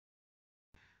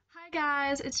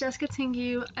Guys, it's Jessica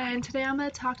Tingu, and today I'm going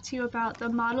to talk to you about the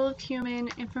Model of Human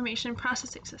Information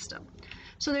Processing System.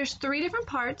 So there's three different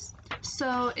parts.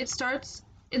 So it starts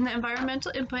in the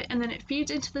environmental input, and then it feeds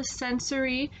into the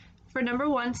sensory, for number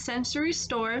one, sensory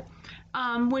store,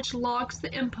 which logs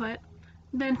the input.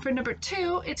 Then for number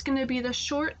two, it's going to be the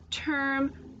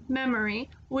short-term memory,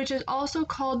 which is also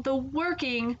called the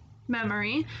working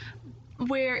memory,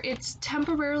 where it's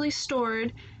temporarily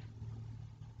stored.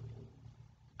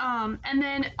 And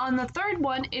then on the third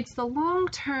one, it's the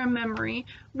long-term memory,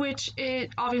 which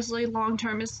obviously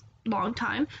long-term is long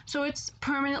time, so it's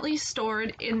permanently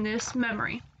stored in this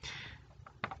memory.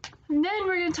 And then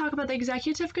we're going to talk about the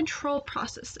executive control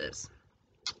processes.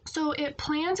 So it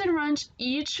plans and runs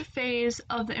each phase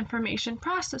of the information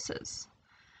processes.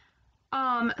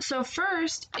 So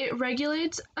first, it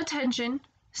regulates attention.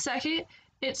 Second,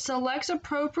 it selects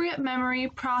appropriate memory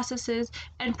processes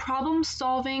and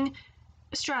problem-solving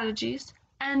strategies.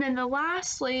 And then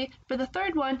lastly, for the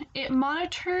third one, it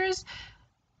monitors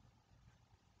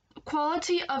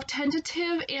quality of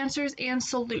tentative answers and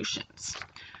solutions.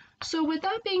 So with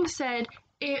that being said,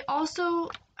 it also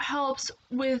helps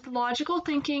with logical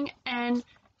thinking and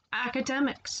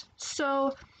academics.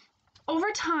 So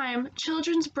over time,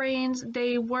 children's brains,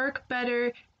 they work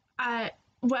better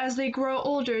as they grow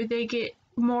older, they get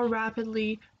more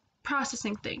rapidly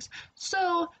processing things.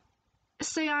 So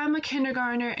say I'm a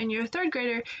kindergartner and you're a third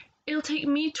grader, it'll take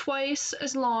me twice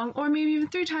as long, or maybe even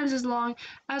 3 times as long,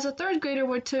 as a third grader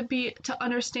would to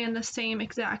understand the same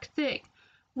exact thing.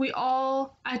 We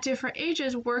all, at different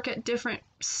ages, work at different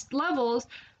levels,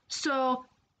 so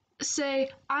say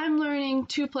I'm learning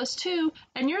 2 plus 2,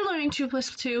 and you're learning 2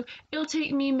 plus 2, it'll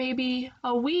take me maybe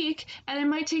a week, and it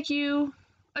might take you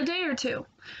a day or two.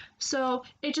 So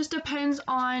it just depends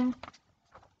on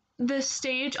the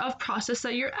stage of process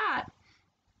that you're at.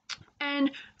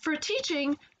 And for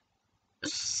teaching,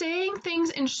 saying things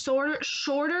in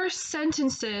shorter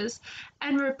sentences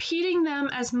and repeating them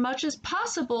as much as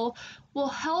possible will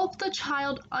help the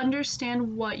child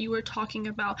understand what you were talking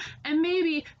about and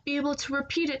maybe be able to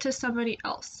repeat it to somebody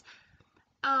else.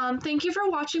 Thank you for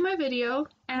watching my video,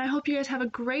 and I hope you guys have a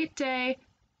great day.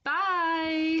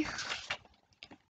 Bye!